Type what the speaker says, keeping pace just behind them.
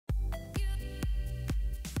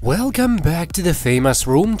Welcome back to the famous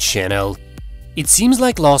Room channel. It seems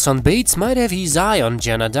like Lawson Bates might have his eye on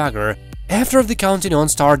Jana Duggar. After the Counting On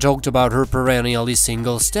star joked about her perennially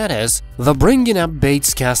single status, the Bringing Up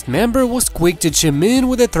Bates cast member was quick to chime in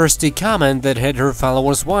with a thirsty comment that had her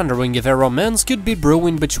followers wondering if a romance could be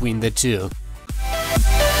brewing between the two.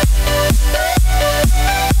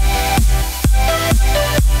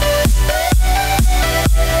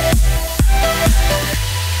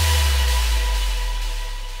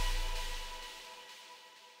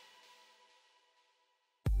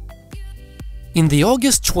 In the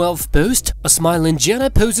August 12th post, a smiling Jana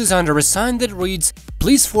poses under a sign that reads,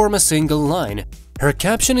 "Please form a single line." Her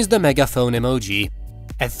caption is the megaphone emoji.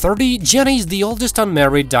 At 30, Jana is the oldest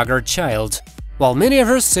unmarried Duggar child. While many of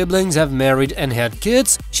her siblings have married and had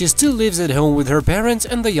kids, she still lives at home with her parents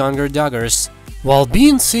and the younger Duggars. While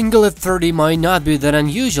being single at 30 might not be that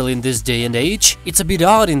unusual in this day and age, it's a bit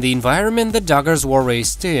odd in the environment the Duggars were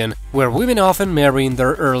raised in, where women often marry in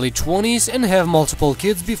their early 20s and have multiple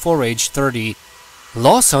kids before age 30.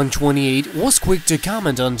 Lawson, 28, was quick to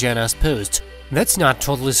comment on Jana's post. That's not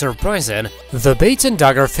totally surprising. The Bates and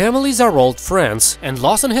Duggar families are old friends, and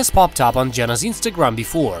Lawson has popped up on Jana's Instagram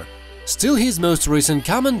before. Still, his most recent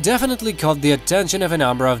comment definitely caught the attention of a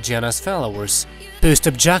number of Jana's followers. Post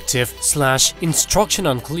objective / instruction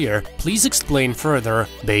unclear, please explain further,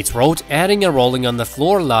 Bates wrote, adding a rolling on the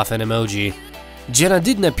floor laughing emoji. Jana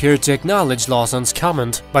didn't appear to acknowledge Lawson's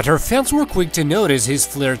comment, but her fans were quick to notice his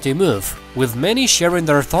flirty move, with many sharing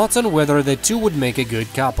their thoughts on whether the two would make a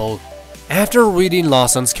good couple. After reading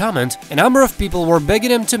Lawson's comment, a number of people were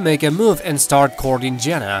begging him to make a move and start courting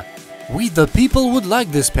Jana. "We the people would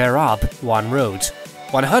like this pair up," one wrote.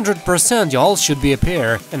 "100% y'all should be a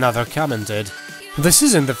pair," another commented. This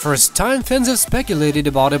isn't the first time fans have speculated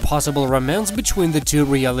about a possible romance between the two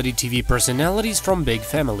reality TV personalities from big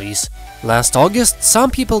families. Last August,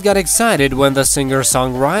 some people got excited when the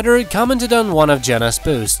singer-songwriter commented on one of Jana's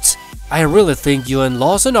posts. "I really think you and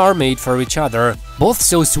Lawson are made for each other. Both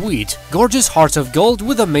so sweet, gorgeous hearts of gold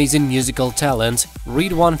with amazing musical talent,"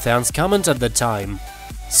 read one fan's comment at the time.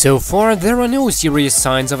 So far, there are no serious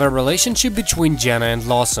signs of a relationship between Jana and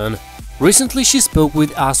Lawson. Recently, she spoke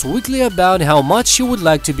with Us Weekly about how much she would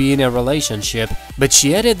like to be in a relationship, but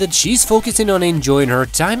she added that she's focusing on enjoying her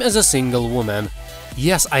time as a single woman.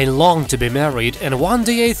 "Yes, I long to be married, and one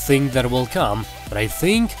day I think that will come, but I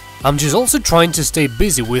think I'm just also trying to stay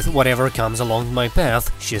busy with whatever comes along my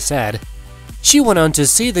path," she said. She went on to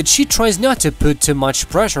say that she tries not to put too much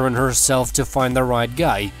pressure on herself to find the right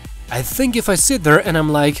guy. "I think if I sit there and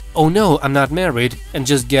I'm like, oh no, I'm not married, and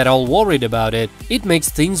just get all worried about it, it makes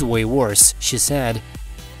things way worse," she said.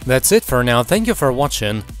 That's it for now, thank you for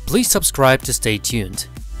watching, please subscribe to stay tuned.